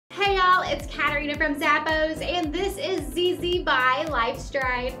it's Katarina from Zappos, and this is ZZ by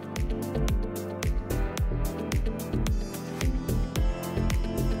Lifestride.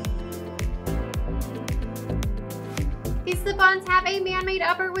 These slip-ons have a man-made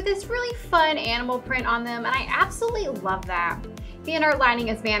upper with this really fun animal print on them, and I absolutely love that. The inner lining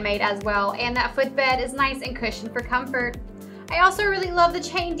is man-made as well, and that footbed is nice and cushioned for comfort. I also really love the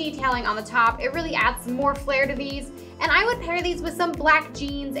chain detailing on the top. It really adds some more flair to these, and I would pair these with some black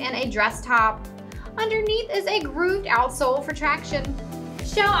jeans and a dress top. Underneath is a grooved outsole for traction.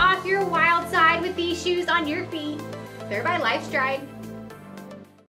 Show off your wild side with these shoes on your feet. They're by Lifestride.